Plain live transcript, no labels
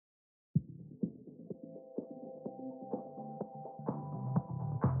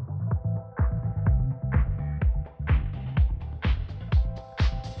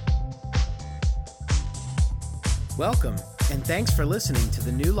Welcome, and thanks for listening to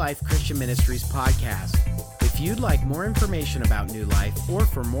the New Life Christian Ministries podcast. If you'd like more information about New Life or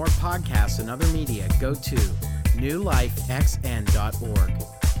for more podcasts and other media, go to newlifexn.org.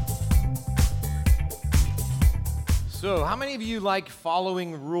 So, how many of you like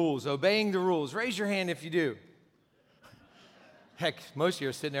following rules, obeying the rules? Raise your hand if you do. Heck, most of you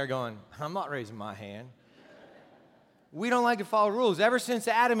are sitting there going, I'm not raising my hand. We don't like to follow rules. Ever since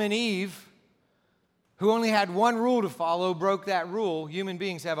Adam and Eve, who only had one rule to follow, broke that rule, human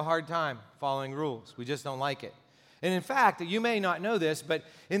beings have a hard time following rules. We just don't like it. And in fact, you may not know this, but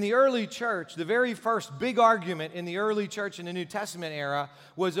in the early church, the very first big argument in the early church in the New Testament era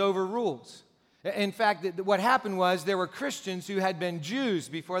was over rules. In fact, what happened was there were Christians who had been Jews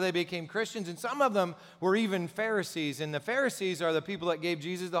before they became Christians, and some of them were even Pharisees. And the Pharisees are the people that gave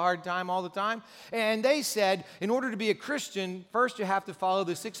Jesus the hard time all the time. And they said, in order to be a Christian, first you have to follow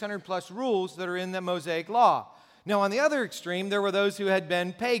the 600 plus rules that are in the Mosaic Law. Now, on the other extreme, there were those who had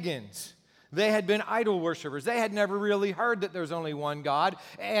been pagans. They had been idol worshipers. They had never really heard that there's only one God.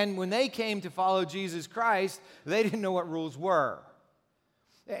 And when they came to follow Jesus Christ, they didn't know what rules were.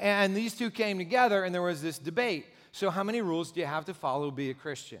 And these two came together, and there was this debate. So how many rules do you have to follow to be a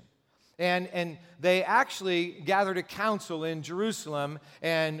Christian? And they actually gathered a council in Jerusalem,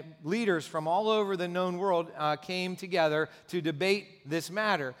 and leaders from all over the known world came together to debate this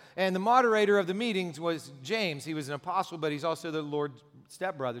matter. And the moderator of the meetings was James. He was an apostle, but he's also the Lord's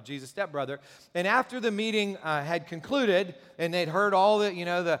stepbrother, Jesus' stepbrother. And after the meeting had concluded, and they'd heard all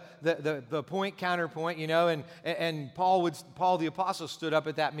the point, counterpoint, and Paul the apostle stood up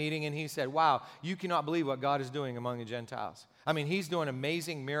at that meeting, and he said, wow, you cannot believe what God is doing among the Gentiles. I mean, he's doing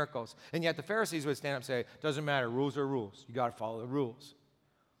amazing miracles. And yet the Pharisees would stand up and say, doesn't matter, rules are rules. You got to follow the rules.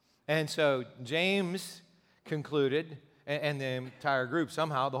 And so James concluded, and the entire group,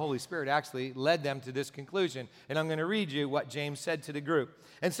 somehow the Holy Spirit actually led them to this conclusion. And I'm going to read you what James said to the group.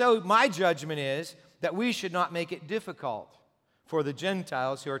 And so my judgment is that we should not make it difficult for the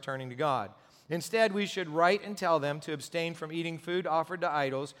Gentiles who are turning to God. Instead, we should write and tell them to abstain from eating food offered to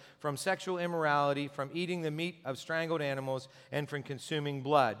idols, from sexual immorality, from eating the meat of strangled animals, and from consuming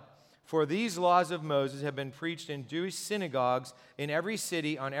blood. For these laws of Moses have been preached in Jewish synagogues in every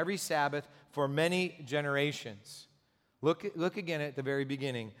city on every Sabbath for many generations. Look again at the very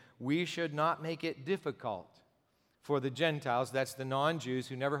beginning. We should not make it difficult for the Gentiles, that's the non-Jews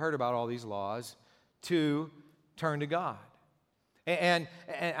who never heard about all these laws, to turn to God. And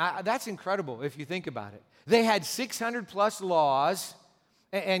that's incredible if you think about it. They had 600 plus laws,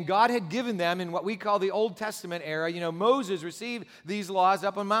 and God had given them in what we call the Old Testament era. Moses received these laws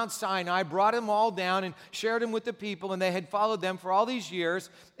up on Mount Sinai, brought them all down and shared them with the people, and they had followed them for all these years.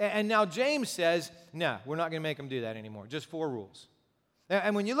 And now James says, no, we're not going to make them do that anymore, just 4 rules.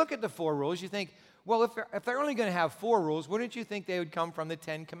 And when you look at the 4 rules, you think, well, if they're only going to have 4 rules, wouldn't you think they would come from the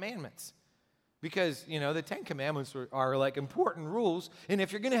 10 Commandments? Because, the 10 Commandments are like important rules. And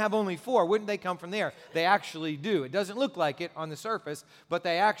if you're going to have only 4, wouldn't they come from there? They actually do. It doesn't look like it on the surface, but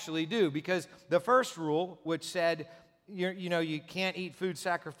they actually do. Because the first rule, which said, you can't eat food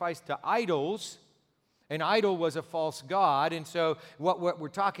sacrificed to idols. An idol was a false god. And so what we're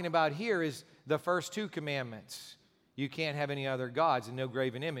talking about here is the first 2 commandments. You can't have any other gods and no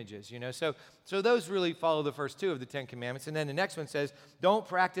graven images, So those really follow the first 2 of the 10 Commandments. And then the next one says, don't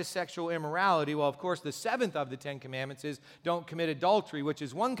practice sexual immorality. Well, of course, the 7th of the 10 Commandments is don't commit adultery, which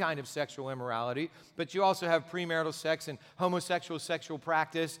is one kind of sexual immorality. But you also have premarital sex and homosexual sexual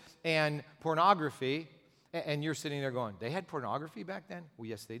practice and pornography. And you're sitting there going, they had pornography back then? Well,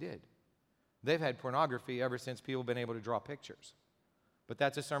 yes, they did. They've had pornography ever since people have been able to draw pictures. But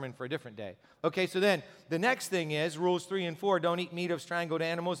that's a sermon for a different day. Okay, so then the next thing is rules 3 and 4, don't eat meat of strangled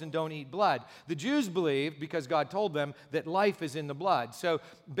animals and don't eat blood. The Jews believed, because God told them, that life is in the blood. So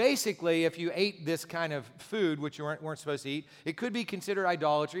basically, if you ate this kind of food, which you weren't supposed to eat, it could be considered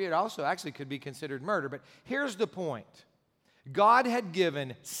idolatry. It also actually could be considered murder. But here's the point. God had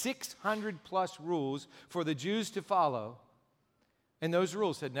given 600 plus rules for the Jews to follow, and those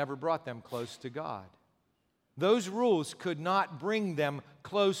rules had never brought them close to God. Those rules could not bring them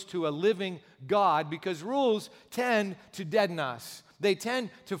close to a living God because rules tend to deaden us. They tend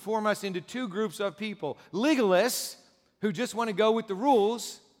to form us into 2 groups of people. Legalists who just want to go with the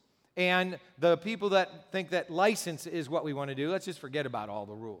rules, and the people that think that license is what we want to do. Let's just forget about all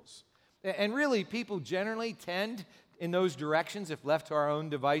the rules. And really, people generally tend in those directions if left to our own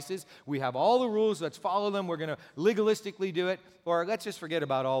devices. We have all the rules, let's follow them, we're going to legalistically do it, or let's just forget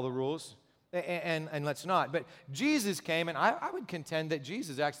about all the rules. And let's not. But Jesus came, and I would contend that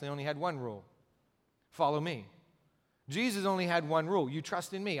Jesus actually only had one rule. Follow me. Jesus only had one rule. You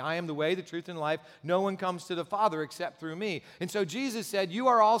trust in me. I am the way, the truth, and life. No one comes to the Father except through me. And so Jesus said, you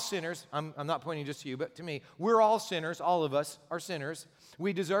are all sinners. I'm not pointing just to you, but to me. We're all sinners. All of us are sinners.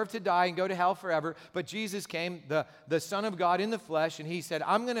 We deserve to die and go to hell forever. But Jesus came, the Son of God in the flesh, and he said,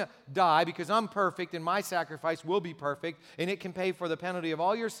 I'm going to die because I'm perfect, and my sacrifice will be perfect, and it can pay for the penalty of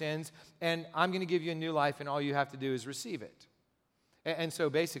all your sins, and I'm going to give you a new life, and all you have to do is receive it. And so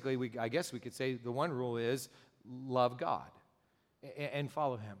basically, I guess we could say the one rule is love God and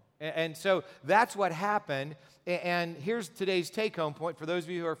follow him. And so that's what happened. And here's today's take-home point. For those of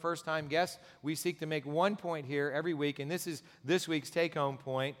you who are first-time guests, we seek to make one point here every week, and this is this week's take-home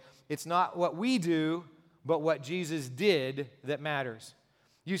point. It's not what we do, but what Jesus did that matters.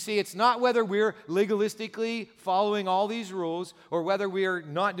 You see, it's not whether we're legalistically following all these rules or whether we're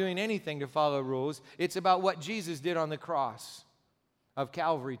not doing anything to follow rules. It's about what Jesus did on the cross of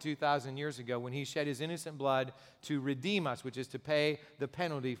Calvary 2,000 years ago when he shed his innocent blood to redeem us, which is to pay the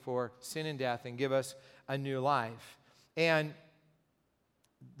penalty for sin and death and give us a new life. And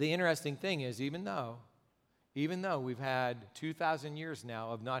the interesting thing is, even though we've had 2,000 years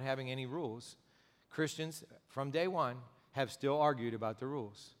now of not having any rules, Christians from day one have still argued about the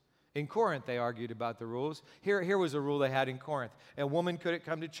rules. In Corinth, they argued about the rules. Here was a rule they had in Corinth. A woman couldn't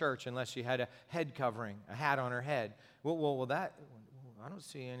come to church unless she had a head covering, a hat on her head. I don't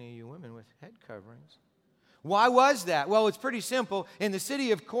see any of you women with head coverings. Why was that? Well, it's pretty simple. In the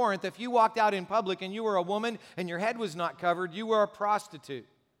city of Corinth, if you walked out in public and you were a woman and your head was not covered, you were a prostitute.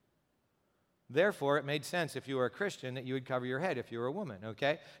 Therefore, it made sense if you were a Christian that you would cover your head if you were a woman,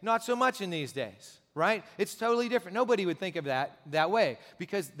 okay? Not so much in these days, right? It's totally different. Nobody would think of that way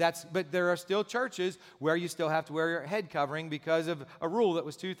but there are still churches where you still have to wear your head covering because of a rule that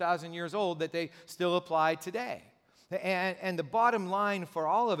was 2,000 years old that they still apply today. And the bottom line for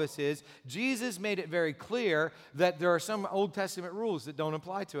all of us is Jesus made it very clear that there are some Old Testament rules that don't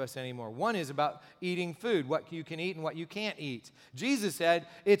apply to us anymore. One is about eating food, what you can eat and what you can't eat. Jesus said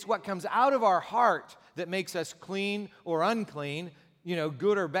it's what comes out of our heart that makes us clean or unclean,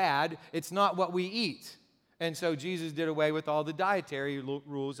 good or bad. It's not what we eat. And so Jesus did away with all the dietary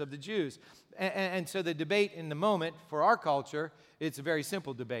rules of the Jews. And so the debate in the moment for our culture, it's a very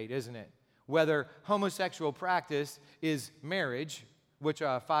simple debate, isn't it? Whether homosexual practice is marriage, which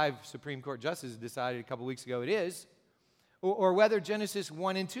 5 Supreme Court justices decided a couple weeks ago it is, or whether Genesis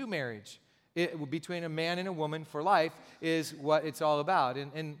 1 and 2 marriage between a man and a woman for life is what it's all about.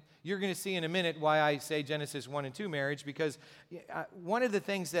 And you're going to see in a minute why I say Genesis 1 and 2 marriage, because one of the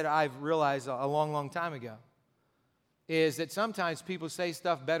things that I've realized a long, long time ago is that sometimes people say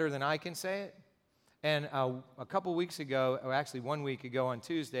stuff better than I can say it. And a couple weeks ago, or actually 1 week ago on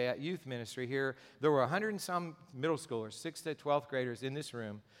Tuesday at youth ministry here, there were 100 and some middle schoolers, 6th to 12th graders in this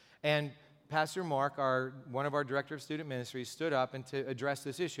room. And Pastor Mark, one of our director of student ministries, stood up and to address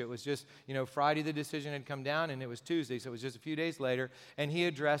this issue. It was just, Friday the decision had come down, and it was Tuesday, so it was just a few days later. And he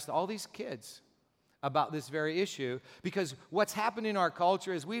addressed all these kids about this very issue, because what's happened in our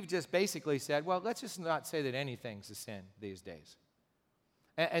culture is we've just basically said, well, let's just not say that anything's a sin these days.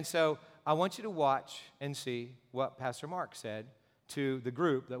 And so I want you to watch and see what Pastor Mark said to the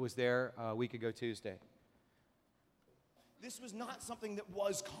group that was there a week ago Tuesday. This was not something that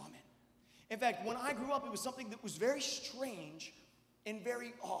was common. In fact, when I grew up, it was something that was very strange and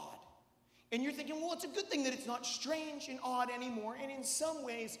very odd. And you're thinking, well, it's a good thing that it's not strange and odd anymore. And in some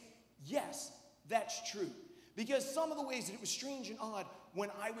ways, yes, that's true. Because some of the ways that it was strange and odd when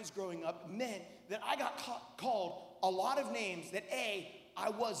I was growing up meant that I got called a lot of names that A, I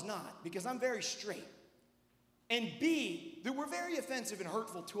was not, because I'm very straight. And B, that were very offensive and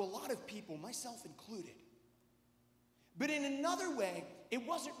hurtful to a lot of people, myself included. But in another way, it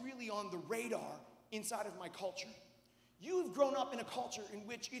wasn't really on the radar inside of my culture. You have grown up in a culture in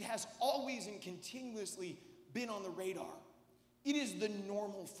which it has always and continuously been on the radar. It is the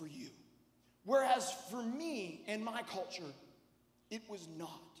normal for you. Whereas for me and my culture, it was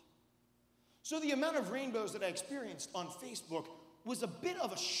not. So the amount of rainbows that I experienced on Facebook was a bit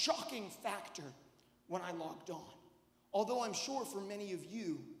of a shocking factor when I logged on. Although I'm sure for many of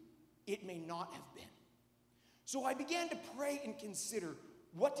you, it may not have been. So I began to pray and consider,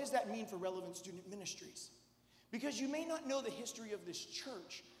 what does that mean for Relevant Student Ministries? Because you may not know the history of this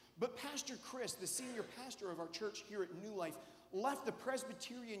church, but Pastor Chris, the senior pastor of our church here at New Life, left the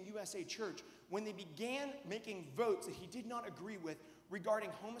Presbyterian USA Church when they began making votes that he did not agree with regarding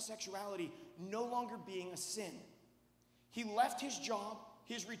homosexuality no longer being a sin. He left his job,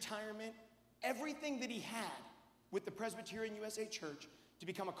 his retirement, everything that he had with the Presbyterian USA Church to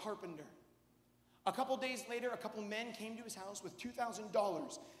become a carpenter. A couple days later, a couple men came to his house with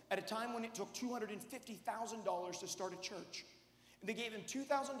 $2,000 at a time when it took $250,000 to start a church. And they gave him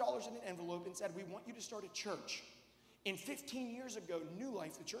 $2,000 in an envelope and said, we want you to start a church. And 15 years ago, New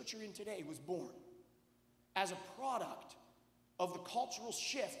Life, the church you're in today, was born as a product of the cultural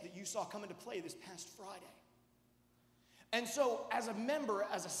shift that you saw come into play this past Friday. And so, as a member,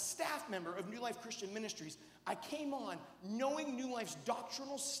 as a staff member of New Life Christian Ministries, I came on knowing New Life's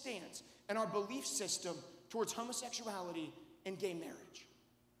doctrinal stance and our belief system towards homosexuality and gay marriage.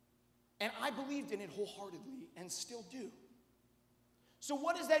 And I believed in it wholeheartedly and still do. So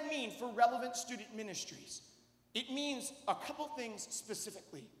what does that mean for Relevant Student Ministries? It means a couple things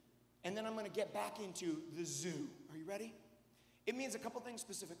specifically, and then I'm going to get back into the zoo. Are you ready? It means a couple things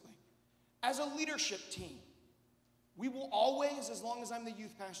specifically. As a leadership team, we will always, as long as I'm the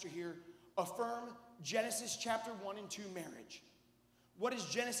youth pastor here, affirm Genesis chapter 1 and 2 marriage. What is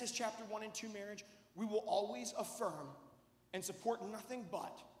Genesis chapter 1 and 2 marriage? We will always affirm and support nothing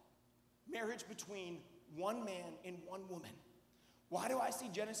but marriage between one man and one woman. Why do I see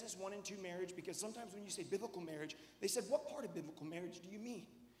Genesis 1 and 2 marriage? Because sometimes when you say biblical marriage, they said, what part of biblical marriage do you mean?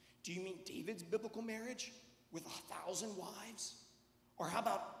 Do you mean David's biblical marriage with 1,000 wives? Or how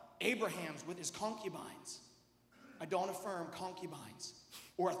about Abraham's with his concubines? I don't affirm concubines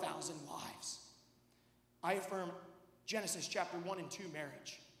or 1,000 wives. I affirm Genesis chapter 1 and 2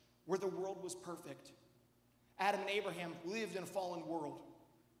 marriage, where the world was perfect. Adam and Abraham lived in a fallen world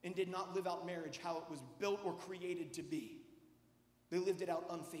and did not live out marriage how it was built or created to be. They lived it out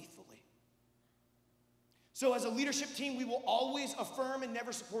unfaithfully. So as a leadership team, we will always affirm and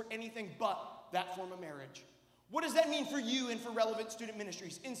never support anything but that form of marriage. What does that mean for you and for Relevant Student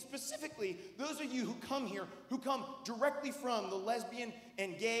Ministries? And specifically, those of you who come here, who come directly from the lesbian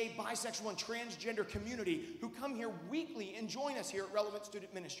and gay, bisexual, and transgender community, who come here weekly and join us here at Relevant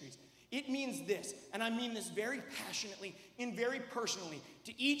Student Ministries. It means this, and I mean this very passionately and very personally,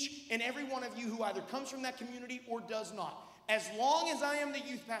 to each and every one of you who either comes from that community or does not. As long as I am the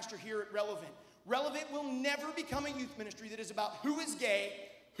youth pastor here at Relevant, Relevant will never become a youth ministry that is about who is gay,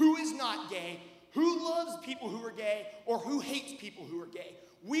 who is not gay, who loves people who are gay, or who hates people who are gay.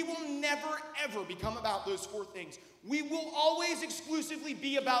 We will never, ever become about those four things. We will always exclusively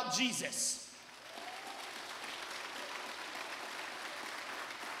be about Jesus.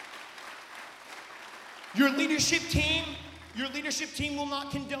 Your leadership team will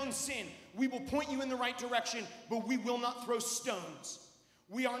not condone sin. We will point you in the right direction, but we will not throw stones.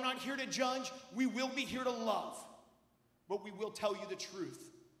 We are not here to judge. We will be here to love. But we will tell you the truth.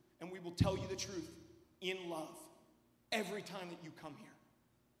 And we will tell you the truth in love every time that you come here,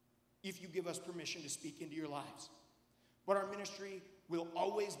 if you give us permission to speak into your lives. But our ministry will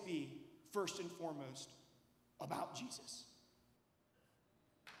always be, first and foremost, about Jesus.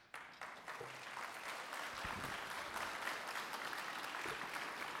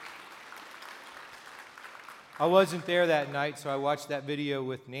 I wasn't there that night, so I watched that video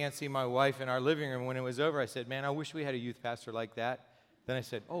with Nancy, my wife, in our living room. When it was over, I said, man, I wish we had a youth pastor like that. Then I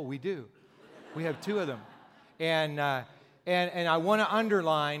said, oh, we do. We have two of them. And I want to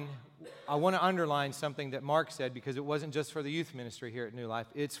underline something that Mark said, because it wasn't just for the youth ministry here at New Life.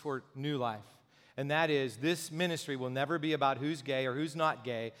 It's for New Life. And that is, this ministry will never be about who's gay or who's not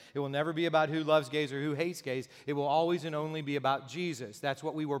gay. It will never be about who loves gays or who hates gays. It will always and only be about Jesus. That's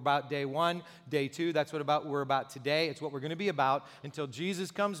what we were about day one, day two. That's what we're about today. It's what we're going to be about until Jesus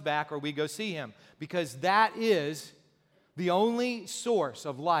comes back or we go see him. Because that is the only source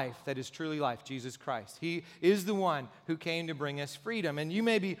of life that is truly life, Jesus Christ. He is the one who came to bring us freedom. And you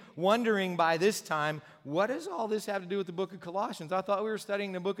may be wondering by this time, what does all this have to do with the book of Colossians? I thought we were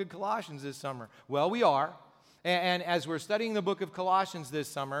studying the book of Colossians this summer. Well, we are. And as we're studying the book of Colossians this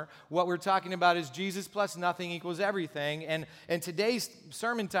summer, what we're talking about is Jesus plus nothing equals everything. And today's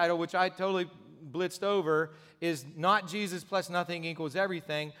sermon title, which I totally blitzed over, is not Jesus plus nothing equals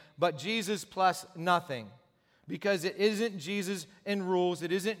everything, but Jesus plus nothing. Because it isn't Jesus in rules,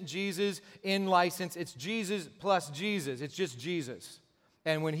 it isn't Jesus in license, it's Jesus plus Jesus. It's just Jesus.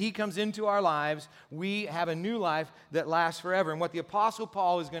 And when he comes into our lives, we have a new life that lasts forever. And what the Apostle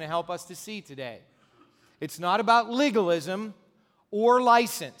Paul is going to help us to see today, it's not about legalism or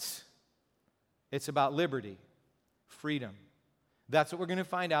license. It's about liberty, freedom. That's what we're going to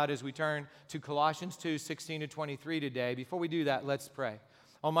find out as we turn to Colossians 2, 16 to 23 today. Before we do that, let's pray.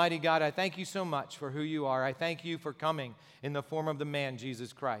 Almighty God, I thank you so much for who you are. I thank you for coming in the form of the man,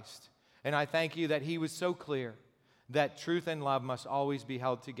 Jesus Christ. And I thank you that he was so clear that truth and love must always be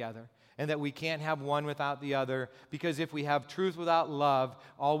held together and that we can't have one without the other, because if we have truth without love,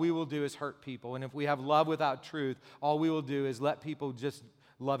 all we will do is hurt people. And if we have love without truth, all we will do is let people just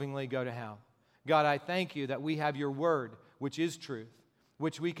lovingly go to hell. God, I thank you that we have your word, which is truth,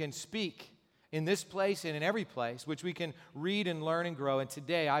 which we can speak in this place and in every place, which we can read and learn and grow. And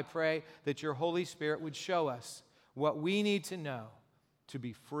today I pray that your Holy Spirit would show us what we need to know to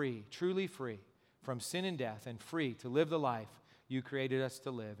be free, truly free from sin and death, and free to live the life you created us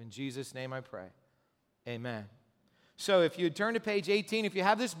to live. In Jesus' name I pray. Amen. So if you turn to page 18, if you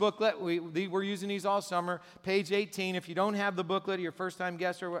have this booklet, we're using these all summer, page 18. If you don't have the booklet, you're a first-time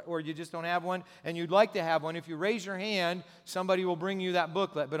guest, or you just don't have one, and you'd like to have one, if you raise your hand, somebody will bring you that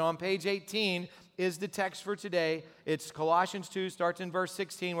booklet. But on page 18 is the text for today. It's Colossians 2, starts in verse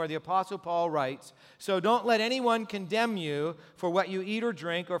 16, where the Apostle Paul writes, "So don't let anyone condemn you for what you eat or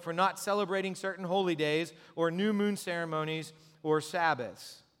drink, or for not celebrating certain holy days, or new moon ceremonies, or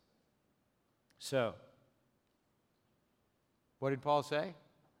Sabbaths." So, what did Paul say?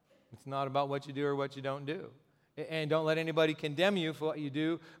 It's not about what you do or what you don't do. And don't let anybody condemn you for what you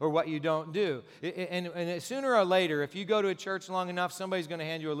do or what you don't do. And sooner or later, if you go to a church long enough, somebody's going to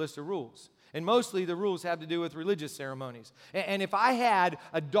hand you a list of rules. And mostly the rules have to do with religious ceremonies. And if I had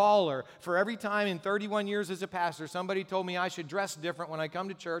 $1 for every time in 31 years as a pastor, somebody told me I should dress different when I come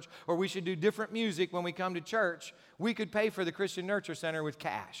to church, or we should do different music when we come to church, we could pay for the Christian Nurture Center with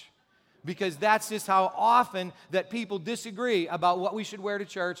cash. Because that's just how often that people disagree about what we should wear to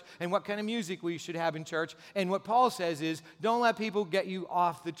church and what kind of music we should have in church. And what Paul says is, don't let people get you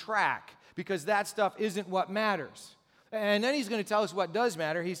off the track, because that stuff isn't what matters. And then he's going to tell us what does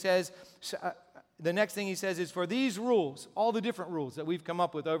matter. He says, the next thing he says is, for these rules, all the different rules that we've come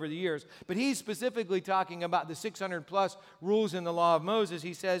up with over the years, but he's specifically talking about the 600 plus rules in the law of Moses.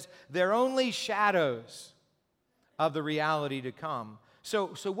 He says, they're only shadows of the reality to come.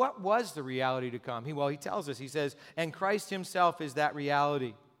 So what was the reality to come? He tells us, he says, and Christ himself is that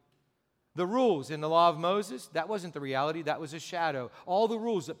reality. The rules in the law of Moses, that wasn't the reality, that was a shadow. All the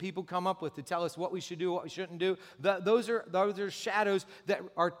rules that people come up with to tell us what we should do, what we shouldn't do, those are shadows that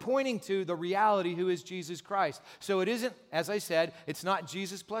are pointing to the reality who is Jesus Christ. So it isn't, as I said, it's not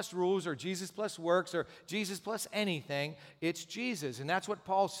Jesus plus rules or Jesus plus works or Jesus plus anything. It's Jesus. And that's what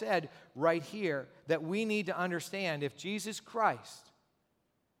Paul said right here, that we need to understand. If Jesus Christ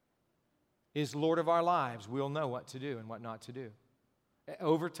is Lord of our lives, we'll know what to do and what not to do.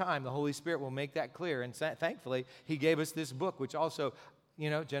 Over time, the Holy Spirit will make that clear. And thankfully, he gave us this book, which also,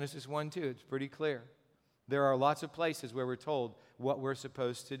 Genesis 1-2, it's pretty clear. There are lots of places where we're told what we're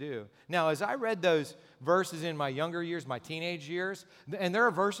supposed to do. Now, as I read those verses in my younger years, my teenage years, and there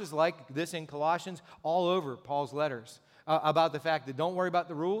are verses like this in Colossians all over Paul's letters about the fact that don't worry about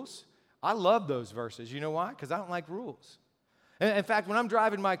the rules. I love those verses. You know why? Because I don't like rules. In fact, when I'm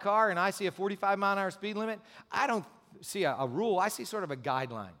driving my car and I see a 45-mile-an-hour speed limit, I don't see a rule. I see sort of a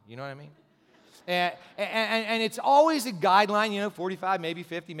guideline. You know what I mean? And it's always a guideline, 45, maybe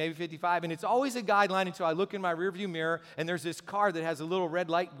 50, maybe 55. And it's always a guideline until I look in my rearview mirror and there's this car that has a little red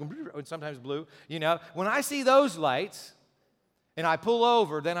light, and sometimes blue. When I see those lights and I pull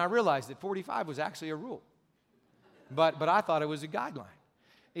over, then I realize that 45 was actually a rule. But I thought it was a guideline.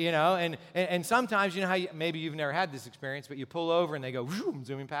 And sometimes, how maybe you've never had this experience, but you pull over and they go, whew,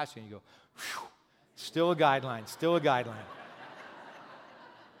 zooming past you, and you go, whew, still a guideline, still a guideline.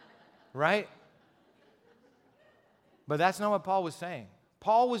 Right? But that's not what Paul was saying.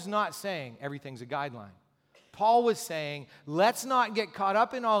 Paul was not saying everything's a guideline. Paul was saying, let's not get caught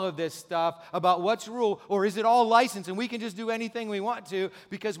up in all of this stuff about what's rule, or is it all license and we can just do anything we want to,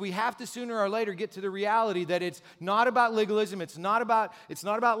 because we have to sooner or later get to the reality that it's not about legalism, it's not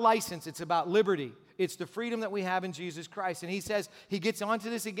about license, it's about liberty. It's the freedom that we have in Jesus Christ. And he says, he gets onto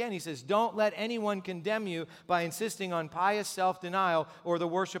this again. He says, don't let anyone condemn you by insisting on pious self-denial or the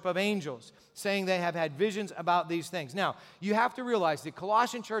worship of angels, saying they have had visions about these things. Now, you have to realize the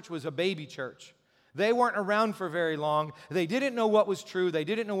Colossian church was a baby church. They weren't around for very long. They didn't know what was true. They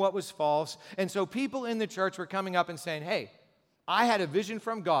didn't know what was false. And so people in the church were coming up and saying, hey, I had a vision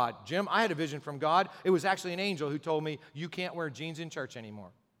from God. Jim, I had a vision from God. It was actually an angel who told me you can't wear jeans in church anymore.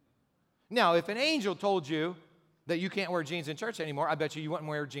 Now, if an angel told you that you can't wear jeans in church anymore, I bet you wouldn't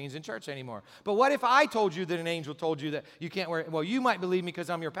wear jeans in church anymore. But what if I told you that an angel told you that you can't wear, well, you might believe me because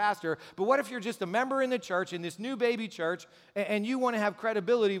I'm your pastor, but what if you're just a member in the church, in this new baby church, and you want to have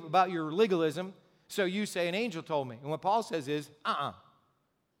credibility about your legalism? So you say, an angel told me. And what Paul says is,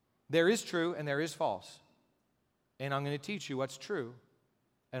 there is true and there is false. And I'm going to teach you what's true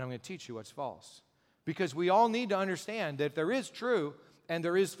and I'm going to teach you what's false. Because we all need to understand that there is true and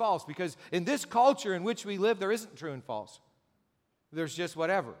there is false. Because in this culture in which we live, there isn't true and false. There's just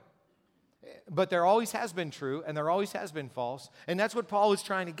whatever. But there always has been true, and there always has been false. And that's what Paul is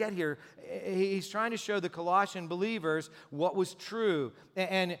trying to get here. He's trying to show the Colossian believers what was true.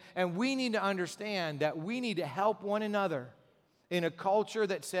 And we need to understand that we need to help one another in a culture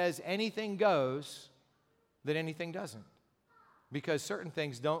that says anything goes, that anything doesn't. Because certain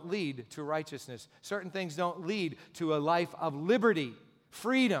things don't lead to righteousness. Certain things don't lead to a life of liberty,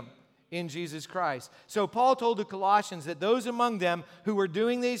 freedom in Jesus Christ. So Paul told the Colossians that those among them who were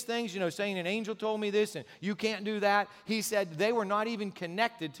doing these things, saying an angel told me this and you can't do that, he said they were not even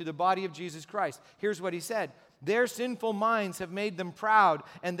connected to the body of Jesus Christ. Here's what he said: their sinful minds have made them proud,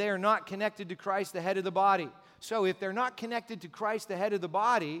 and they are not connected to Christ, the head of the body. So if they're not connected to Christ, the head of the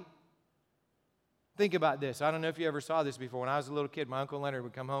body, think about this. I don't know if you ever saw this before. When I was a little kid, my Uncle Leonard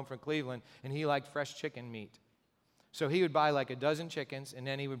would come home from Cleveland, and he liked fresh chicken meat. So he would buy like a dozen chickens, and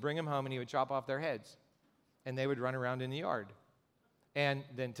then he would bring them home, and he would chop off their heads. And they would run around in the yard. And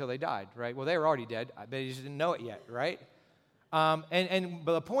then until they died, right? Well, they were already dead. I bet you just didn't know it yet, right? But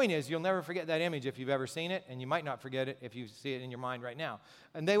the point is, you'll never forget that image if you've ever seen it, and you might not forget it if you see it in your mind right now.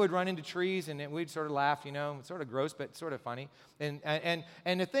 And they would run into trees, and we'd sort of laugh, It's sort of gross, but sort of funny. And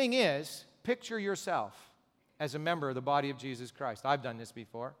the thing is, picture yourself as a member of the body of Jesus Christ. I've done this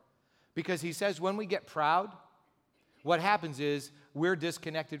before. Because he says when we get proud, what happens is we're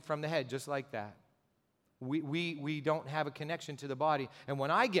disconnected from the head, just like that. We don't have a connection to the body. And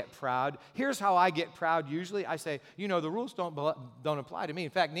when I get proud, here's how I get proud usually. I say, the rules don't apply to me. In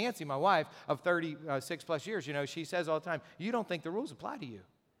fact, Nancy, my wife of 36 plus years, she says all the time, you don't think the rules apply to you.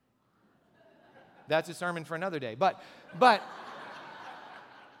 That's a sermon for another day. But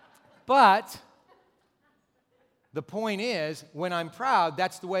the point is, when I'm proud,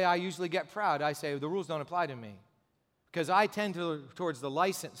 that's the way I usually get proud. I say, the rules don't apply to me. Because I tend towards the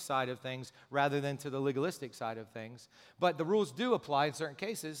license side of things rather than to the legalistic side of things. But the rules do apply in certain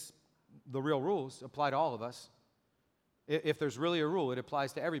cases. The real rules apply to all of us. If there's really a rule, it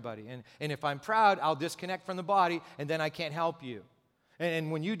applies to everybody. And if I'm proud, I'll disconnect from the body, and then I can't help you.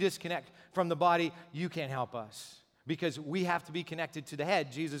 And when you disconnect from the body, you can't help us. Because we have to be connected to the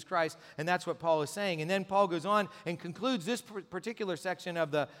head, Jesus Christ, and that's what Paul is saying. And then Paul goes on and concludes this particular section of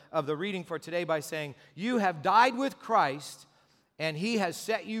the reading for today by saying, you have died with Christ, and he has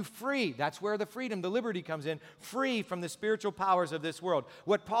set you free. That's where the freedom, the liberty comes in, free from the spiritual powers of this world.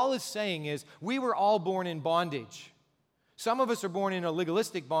 What Paul is saying is, we were all born in bondage. Some of us are born in a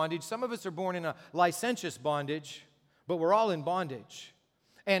legalistic bondage. Some of us are born in a licentious bondage, but we're all in bondage.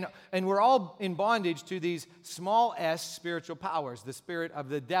 And we're all in bondage to these small s spiritual powers, the spirit of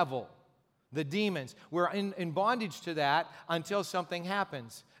the devil, the demons. We're in bondage to that until something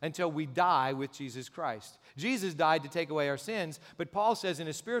happens, until we die with Jesus Christ. Jesus died to take away our sins, but Paul says in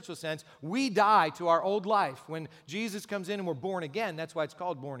a spiritual sense, we die to our old life. When Jesus comes in and we're born again, that's why it's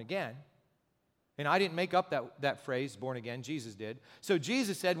called born again. And I didn't make up that phrase, born again, Jesus did. So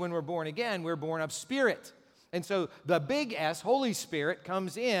Jesus said when we're born again, we're born of spirit. And so the big S, Holy Spirit,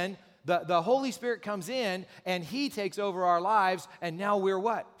 comes in. The Holy Spirit comes in, and he takes over our lives, and now we're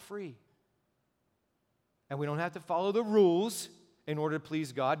what? Free. And we don't have to follow the rules in order to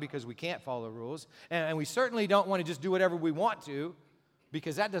please God, because we can't follow rules. And we certainly don't want to just do whatever we want to,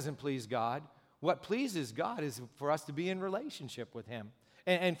 because that doesn't please God. What pleases God is for us to be in relationship with him,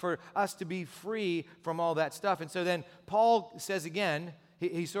 and for us to be free from all that stuff. And so then Paul says again,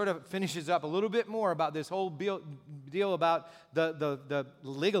 he sort of finishes up a little bit more about this whole deal about the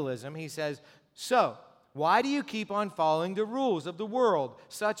legalism. He says, so why do you keep on following the rules of the world,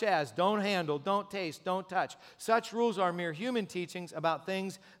 such as don't handle, don't taste, don't touch? Such rules are mere human teachings about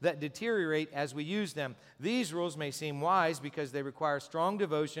things that deteriorate as we use them. These rules may seem wise because they require strong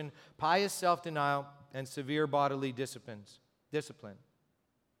devotion, pious self-denial, and severe bodily discipline.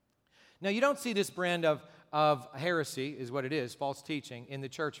 Now, you don't see this brand of heresy, is what it is, false teaching, in the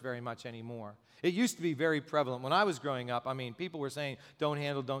church very much anymore. It used to be very prevalent. When I was growing up, people were saying, don't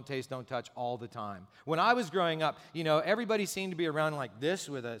handle, don't taste, don't touch all the time. When I was growing up, everybody seemed to be around like this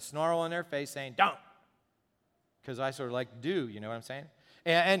with a snarl on their face saying, don't. Because I sort of like do, you know what I'm saying?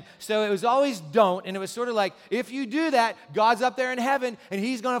 And so it was always don't, and it was sort of like, if you do that, God's up there in heaven, and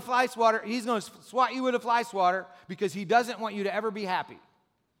he's going to swat you with a fly swatter, because he doesn't want you to ever be happy.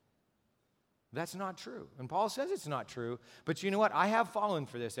 That's not true. And Paul says it's not true. But you know what? I have fallen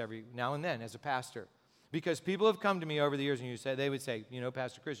for this every now and then as a pastor. Because people have come to me over the years and they would say,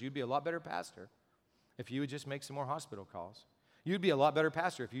 Pastor Chris, you'd be a lot better pastor if you would just make some more hospital calls. You'd be a lot better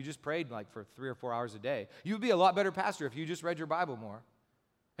pastor if you just prayed like for 3 or 4 hours a day. You'd be a lot better pastor if you just read your Bible more.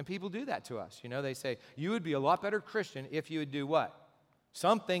 And people do that to us. They say, you would be a lot better Christian if you would do what?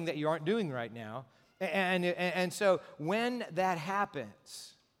 Something that you aren't doing right now. And so when that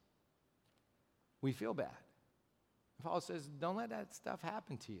happens, we feel bad. Paul says, don't let that stuff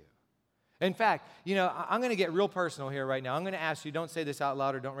happen to you. In fact, I'm going to get real personal here right now. I'm going to ask you, don't say this out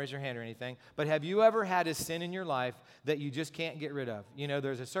loud or don't raise your hand or anything, but have you ever had a sin in your life that you just can't get rid of?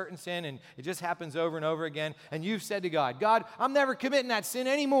 There's a certain sin and it just happens over and over again, and you've said to God, God, I'm never committing that sin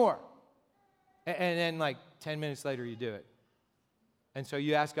anymore. And then like 10 minutes later, you do it. And so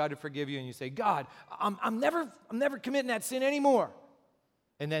you ask God to forgive you, and you say, God, I'm never committing that sin anymore.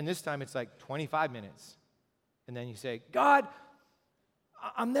 And then this time it's like 25 minutes. And then you say, God,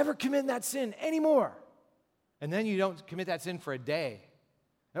 I'm never committing that sin anymore. And then you don't commit that sin for a day.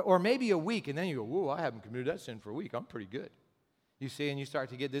 Or maybe a week, and then you go, whoa, I haven't committed that sin for a week. I'm pretty good. You see, and you start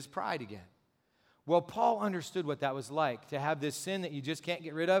to get this pride again. Well, Paul understood what that was like, to have this sin that you just can't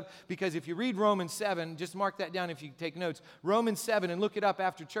get rid of. Because if you read Romans 7, just mark that down if you take notes. Romans 7, and look it up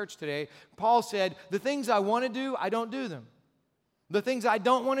after church today. Paul said, the things I want to do, I don't do them. The things I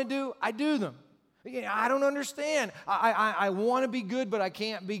don't want to do, I do them. I don't understand. I want to be good, but I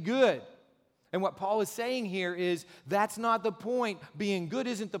can't be good. And what Paul is saying here is that's not the point. Being good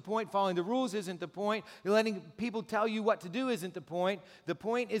isn't the point. Following the rules isn't the point. Letting people tell you what to do isn't the point. The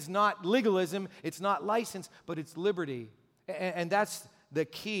point is not legalism. It's not license, but it's liberty. And that's the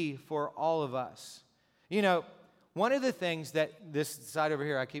key for all of us. One of the things that this side over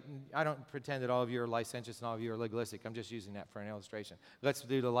here, I don't pretend that all of you are licentious and all of you are legalistic. I'm just using that for an illustration. Let's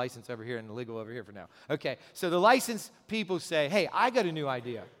do the license over here and the legal over here for now. Okay, so the licensed people say, hey, I got a new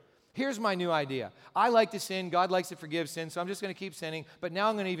idea. Here's my new idea. I like to sin. God likes to forgive sin, so I'm just going to keep sinning. But now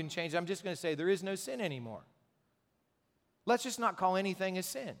I'm going to even change it. I'm just going to say there is no sin anymore. Let's just not call anything a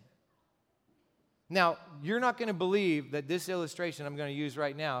sin. Now, you're not going to believe that this illustration I'm going to use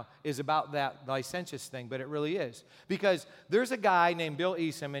right now is about that licentious thing, but it really is. Because there's a guy named Bill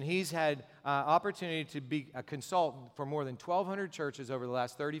Easom, and he's had opportunity to be a consultant for more than 1,200 churches over the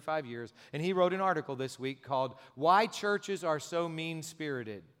last 35 years, and he wrote an article this week called Why Churches Are So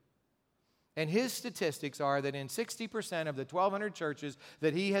Mean-Spirited. And his statistics are that in 60% of the 1,200 churches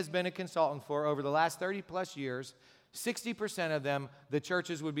that he has been a consultant for over the last 30-plus years, 60% of them, the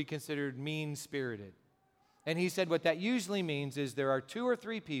churches would be considered mean-spirited. And he said what that usually means is there are two or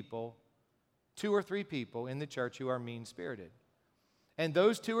three people in the church who are mean-spirited. And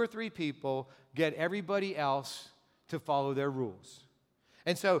those two or three people get everybody else to follow their rules.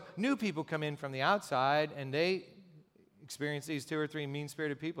 And so new people come in from the outside, and they experience these two or three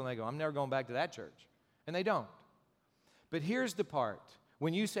mean-spirited people, and they go, I'm never going back to that church. And they don't. But here's the part.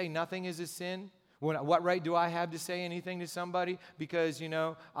 When you say nothing is a sin, what right do I have to say anything to somebody because,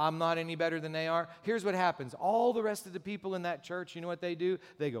 I'm not any better than they are? Here's what happens. All the rest of the people in that church, you know what they do?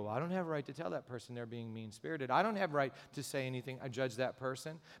 They go, I don't have a right to tell that person they're being mean-spirited. I don't have a right to say anything, I judge that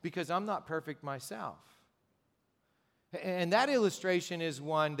person because I'm not perfect myself. And that illustration is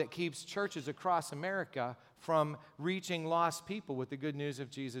one that keeps churches across America from reaching lost people with the good news of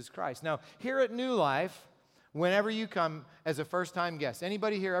Jesus Christ. Now, here at New Life, whenever you come as a first-time guest,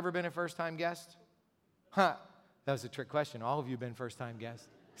 anybody here ever been a first-time guest? That was a trick question. All of you have been first-time guests,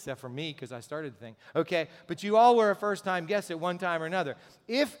 except for me because I started the thing. Okay, but you all were a first-time guest at one time or another.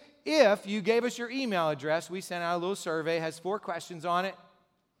 If you gave us your email address, we sent out a little survey. It has 4 questions on it.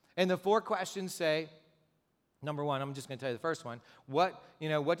 And the 4 questions say, number 1, I'm just going to tell you the first one. What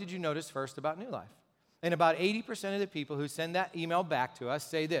did you notice first about New Life? And about 80% of the people who send that email back to us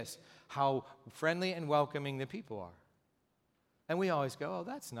say this, how friendly and welcoming the people are. And we always go, oh,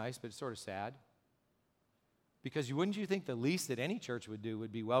 that's nice, but it's sort of sad. Because wouldn't you think the least that any church would do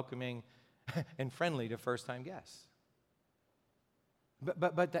would be welcoming and friendly to first-time guests?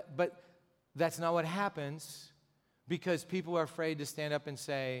 But that's not what happens because people are afraid to stand up and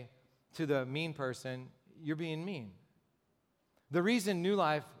say to the mean person, you're being mean. The reason New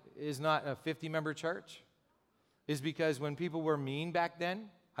Life is not a 50-member church is because when people were mean back then,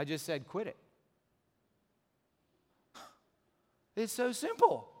 I just said, quit it. It's so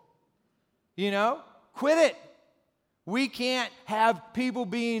simple. Quit it. We can't have people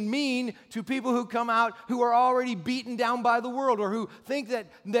being mean to people who come out who are already beaten down by the world or who think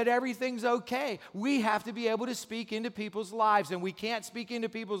that everything's okay. We have to be able to speak into people's lives, and we can't speak into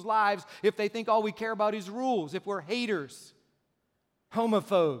people's lives if they think all we care about is rules, if we're haters,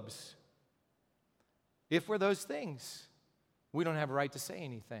 homophobes. If we're those things, we don't have a right to say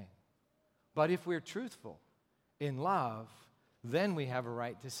anything. But if we're truthful in love, then we have a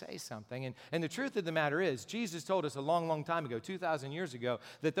right to say something. And the truth of the matter is, Jesus told us a long, long time ago, 2,000 years ago,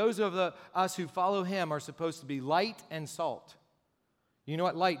 that those of us who follow him are supposed to be light and salt. You know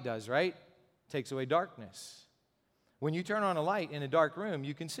what light does, right? It takes away darkness. When you turn on a light in a dark room,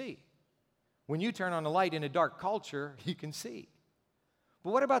 you can see. When you turn on a light in a dark culture, you can see.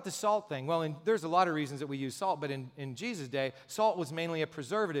 But what about the salt thing? Well, there's a lot of reasons that we use salt, but in Jesus' day, salt was mainly a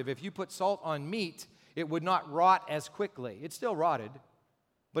preservative. If you put salt on meat, it would not rot as quickly. It still rotted,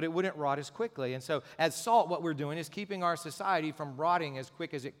 but it wouldn't rot as quickly. And so as salt, what we're doing is keeping our society from rotting as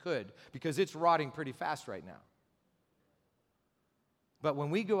quick as it could, because it's rotting pretty fast right now. But when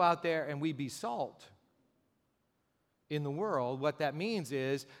we go out there and we be salt in the world, what that means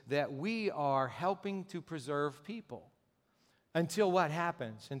is that we are helping to preserve people. Until what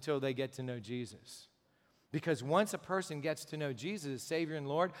happens? Until they get to know Jesus. Because once a person gets to know Jesus as Savior and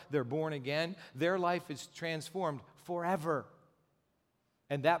Lord, they're born again, their life is transformed forever.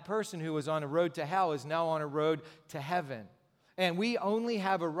 And that person who was on a road to hell is now on a road to heaven. And we only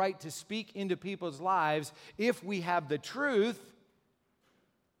have a right to speak into people's lives if we have the truth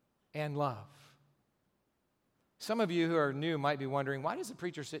and love. Some of you who are new might be wondering, why does a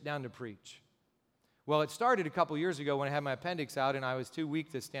preacher sit down to preach? Well, it started a couple years ago when I had my appendix out and I was too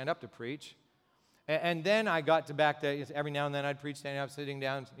weak to stand up to preach. And then I got to back to, every now and then I'd preach standing up, sitting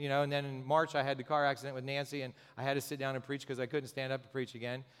down, and then in March I had the car accident with Nancy and I had to sit down and preach because I couldn't stand up to preach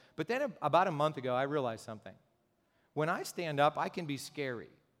again. But then about a month ago, I realized something. When I stand up, I can be scary.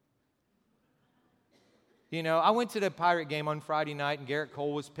 I went to the Pirate game on Friday night, and Garrett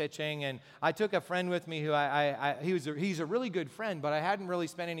Cole was pitching, and I took a friend with me who he's a really good friend, but I hadn't really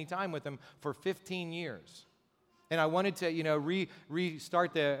spent any time with him for 15 years. And I wanted to,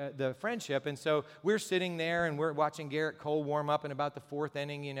 restart the friendship, and so we're sitting there, and we're watching Garrett Cole warm up in about the fourth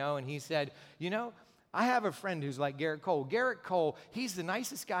inning, and he said, I have a friend who's like Garrett Cole. Garrett Cole, he's the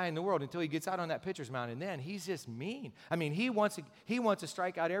nicest guy in the world until he gets out on that pitcher's mound, and then he's just mean. I mean, he wants to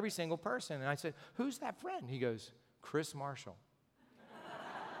strike out every single person. And I said, who's that friend? He goes, Chris Marshall.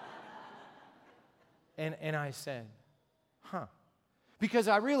 and I said, huh. Because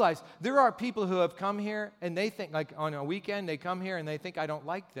I realized there are people who have come here, and they think, like on a weekend, they come here, and they think I don't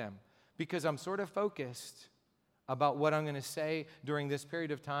like them because I'm sort of focused about what I'm going to say during this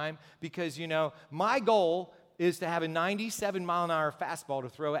period of time, because, my goal is to have a 97-mile-an-hour fastball to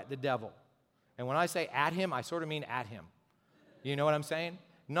throw at the devil. And when I say at him, I sort of mean at him. You know what I'm saying?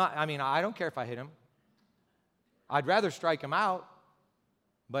 I don't care if I hit him. I'd rather strike him out,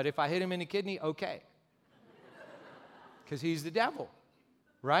 but if I hit him in the kidney, okay. Because he's the devil,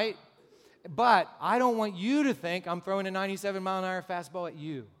 right? But I don't want you to think I'm throwing a 97-mile-an-hour fastball at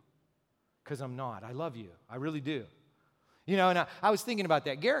you. Because I'm not. I love you. I really do. And I was thinking about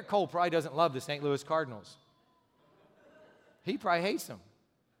that. Garrett Cole probably doesn't love the St. Louis Cardinals. He probably hates them.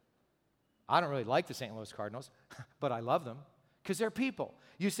 I don't really like the St. Louis Cardinals, but I love them because they're people.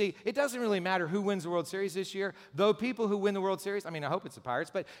 You see, it doesn't really matter who wins the World Series this year, though people who win the World Series, I hope it's the Pirates,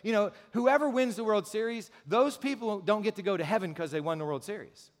 but, whoever wins the World Series, those people don't get to go to heaven because they won the World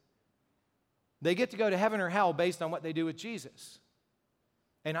Series. They get to go to heaven or hell based on what they do with Jesus.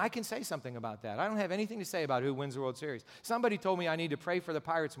 And I can say something about that. I don't have anything to say about who wins the World Series. Somebody told me I need to pray for the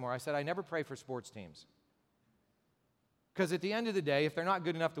Pirates more. I said, I never pray for sports teams. Because at the end of the day, if they're not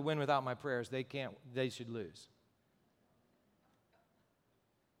good enough to win without my prayers, they should lose.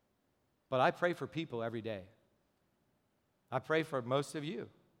 But I pray for people every day. I pray for most of you.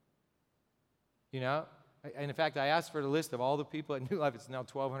 And in fact, I asked for the list of all the people at New Life. It's now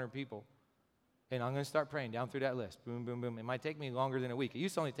 1,200 people. And I'm going to start praying down through that list. Boom, boom, boom. It might take me longer than a week. It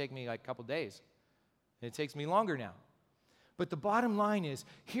used to only take me like a couple days. And it takes me longer now. But the bottom line is,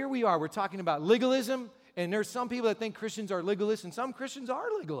 here we are. We're talking about legalism. And there's some people that think Christians are legalists. And some Christians are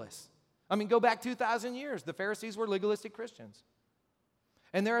legalists. Go back 2,000 years. The Pharisees were legalistic Christians.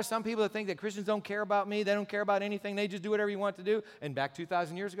 And there are some people that think that Christians don't care about me. They don't care about anything. They just do whatever you want to do. And back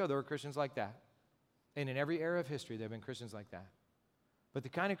 2,000 years ago, there were Christians like that. And in every era of history, there have been Christians like that. But the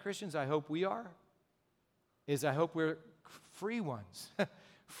kind of Christians I hope we are is I hope we're free ones,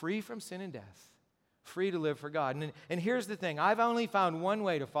 free from sin and death, free to live for God. And here's the thing. I've only found one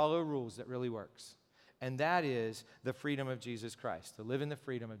way to follow rules that really works, and that is the freedom of Jesus Christ, to live in the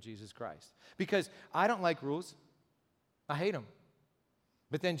freedom of Jesus Christ. Because I don't like rules. I hate them.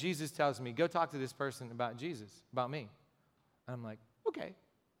 But then Jesus tells me, go talk to this person about Jesus, about me. And I'm like, okay.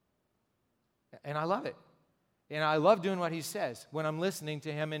 And I love it. And I love doing what he says when I'm listening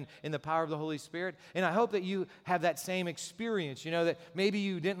to him in the power of the Holy Spirit. And I hope that you have that same experience, that maybe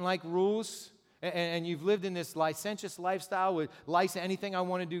you didn't like rules and you've lived in this licentious lifestyle with anything I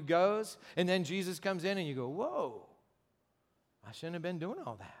want to do goes. And then Jesus comes in and you go, whoa, I shouldn't have been doing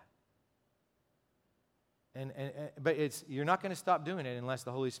all that. But you're not going to stop doing it unless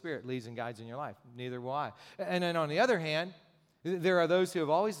the Holy Spirit leads and guides in your life. Neither will I. And then on the other hand, there are those who have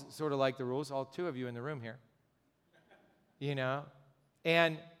always sort of liked the rules, all two of you in the room here.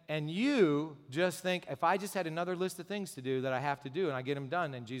 And And you just think, if I just had another list of things to do that I have to do and I get them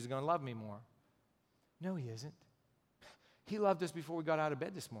done, then Jesus is going to love me more. No, he isn't. He loved us before we got out of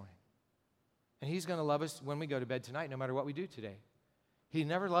bed this morning. And he's going to love us when we go to bed tonight, no matter what we do today. He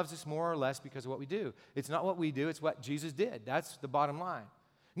never loves us more or less because of what we do. It's not what we do, it's what Jesus did. That's the bottom line.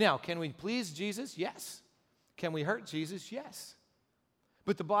 Now, can we please Jesus? Yes. Can we hurt Jesus? Yes.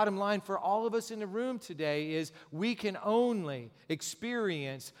 But the bottom line for all of us in the room today is we can only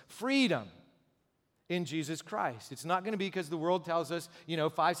experience freedom in Jesus Christ. It's not going to be because the world tells us,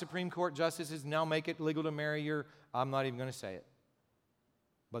 5 Supreme Court justices now make it legal to marry your... I'm not even going to say it.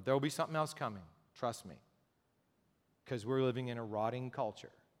 But there will be something else coming. Trust me. Because we're living in a rotting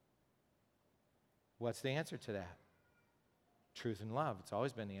culture. What's the answer to that? Truth and love. It's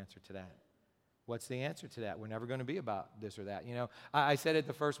always been the answer to that. What's the answer to that? We're never going to be about this or that. I said at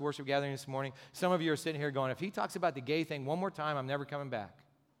the first worship gathering this morning, some of you are sitting here going, if he talks about the gay thing one more time, I'm never coming back.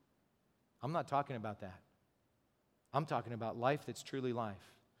 I'm not talking about that. I'm talking about life that's truly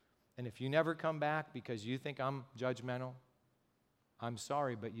life. And if you never come back because you think I'm judgmental, I'm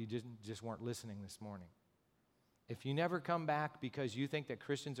sorry, but you just weren't listening this morning. If you never come back because you think that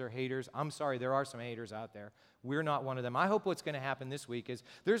Christians are haters, I'm sorry, there are some haters out there. We're not one of them. I hope what's going to happen this week is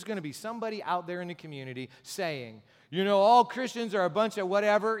there's going to be somebody out there in the community saying, all Christians are a bunch of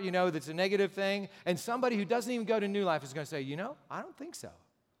whatever, that's a negative thing. And somebody who doesn't even go to New Life is going to say, I don't think so.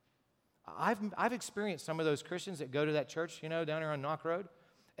 I've experienced some of those Christians that go to that church, down here on Knock Road,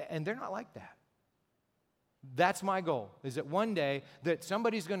 and they're not like that. That's my goal, is that one day that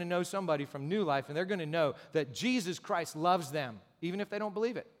somebody's going to know somebody from New Life, and they're going to know that Jesus Christ loves them, even if they don't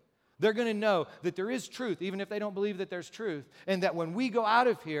believe it. They're going to know that there is truth, even if they don't believe that there's truth, and that when we go out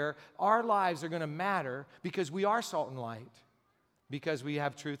of here, our lives are going to matter because we are salt and light, because we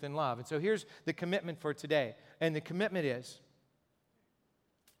have truth and love. And so here's the commitment for today, and the commitment is,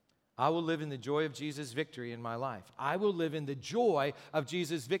 I will live in the joy of Jesus' victory in my life. I will live in the joy of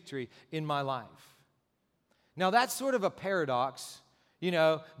Jesus' victory in my life. Now, that's sort of a paradox,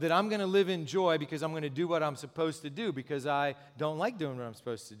 that I'm going to live in joy because I'm going to do what I'm supposed to do because I don't like doing what I'm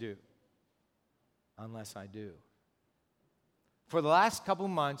supposed to do. Unless I do. For the last couple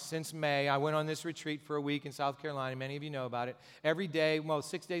months, since May, I went on this retreat for a week in South Carolina. Many of you know about it. Every day,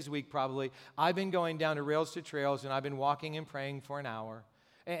 6 days a week probably, I've been going down to Rails to Trails, and I've been walking and praying for an hour.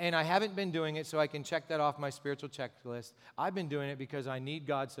 And I haven't been doing it so I can check that off my spiritual checklist. I've been doing it because I need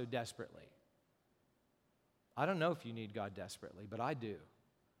God so desperately. I don't know if you need God desperately, but I do.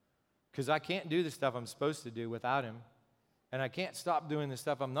 Because I can't do the stuff I'm supposed to do without Him. And I can't stop doing the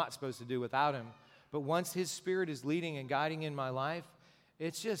stuff I'm not supposed to do without Him. But once His Spirit is leading and guiding in my life,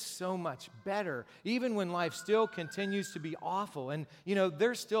 it's just so much better. Even when life still continues to be awful. And,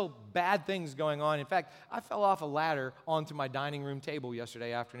 there's still bad things going on. In fact, I fell off a ladder onto my dining room table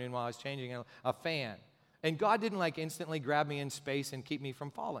yesterday afternoon while I was changing a fan. And God didn't instantly grab me in space and keep me from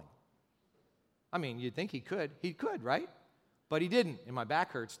falling. I mean, you'd think He could. He could, right? But He didn't. And my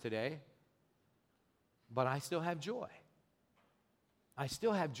back hurts today. But I still have joy. I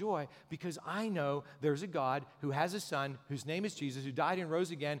still have joy because I know there's a God who has a Son, whose name is Jesus, who died and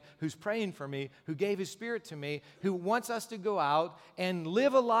rose again, who's praying for me, who gave His Spirit to me, who wants us to go out and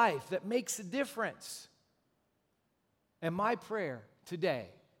live a life that makes a difference. And my prayer today,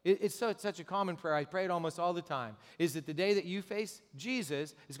 it's such a common prayer, I pray it almost all the time, is that the day that you face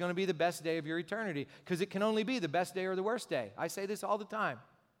Jesus is going to be the best day of your eternity, because it can only be the best day or the worst day. I say this all the time.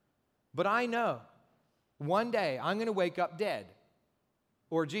 But I know one day I'm going to wake up dead,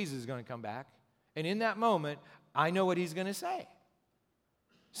 or Jesus is going to come back, and in that moment, I know what He's going to say.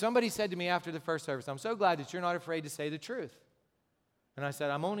 Somebody said to me after the first service, I'm so glad that you're not afraid to say the truth. And I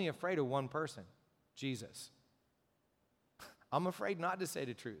said, I'm only afraid of one person, Jesus. I'm afraid not to say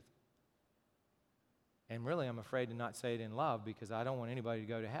the truth. And really, I'm afraid to not say it in love because I don't want anybody to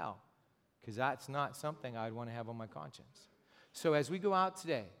go to hell, because that's not something I'd want to have on my conscience. So as we go out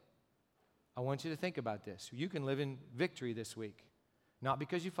today, I want you to think about this. You can live in victory this week, not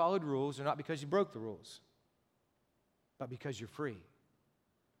because you followed rules or not because you broke the rules, but because you're free,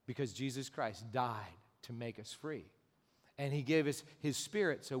 because Jesus Christ died to make us free. And He gave us His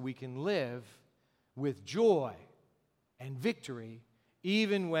Spirit so we can live with joy and victory,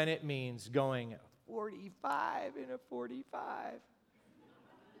 even when it means going 45 in a 45.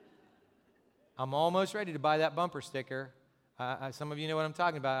 I'm almost ready to buy that bumper sticker. Some of you know what I'm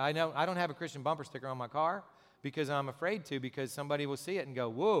talking about. I don't have a Christian bumper sticker on my car because I'm afraid to, because somebody will see it and go,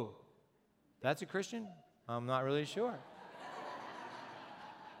 whoa, that's a Christian? I'm not really sure.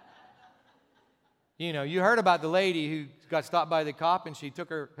 You heard about the lady who got stopped by the cop and he took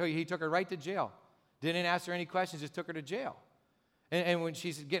her right to jail. Didn't ask her any questions, just took her to jail. And when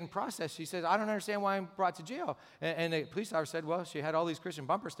she's getting processed, she says, I don't understand why I'm brought to jail. And the police officer said, well, she had all these Christian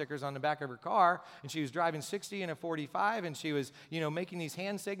bumper stickers on the back of her car, and she was driving 60 in a 45, and she was, making these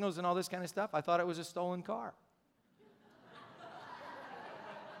hand signals and all this kind of stuff. I thought it was a stolen car.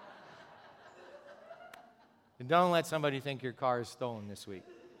 And don't let somebody think your car is stolen this week.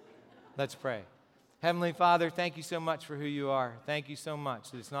 Let's pray. Heavenly Father, thank you so much for who you are. Thank you so much.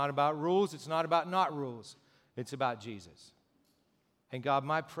 It's not about rules. It's not about not rules. It's about Jesus. And God,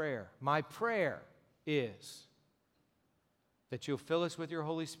 my prayer is that you'll fill us with your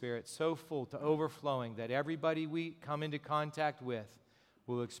Holy Spirit so full to overflowing that everybody we come into contact with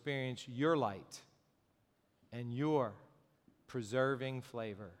will experience your light and your preserving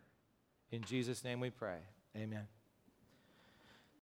flavor. In Jesus' name we pray. Amen.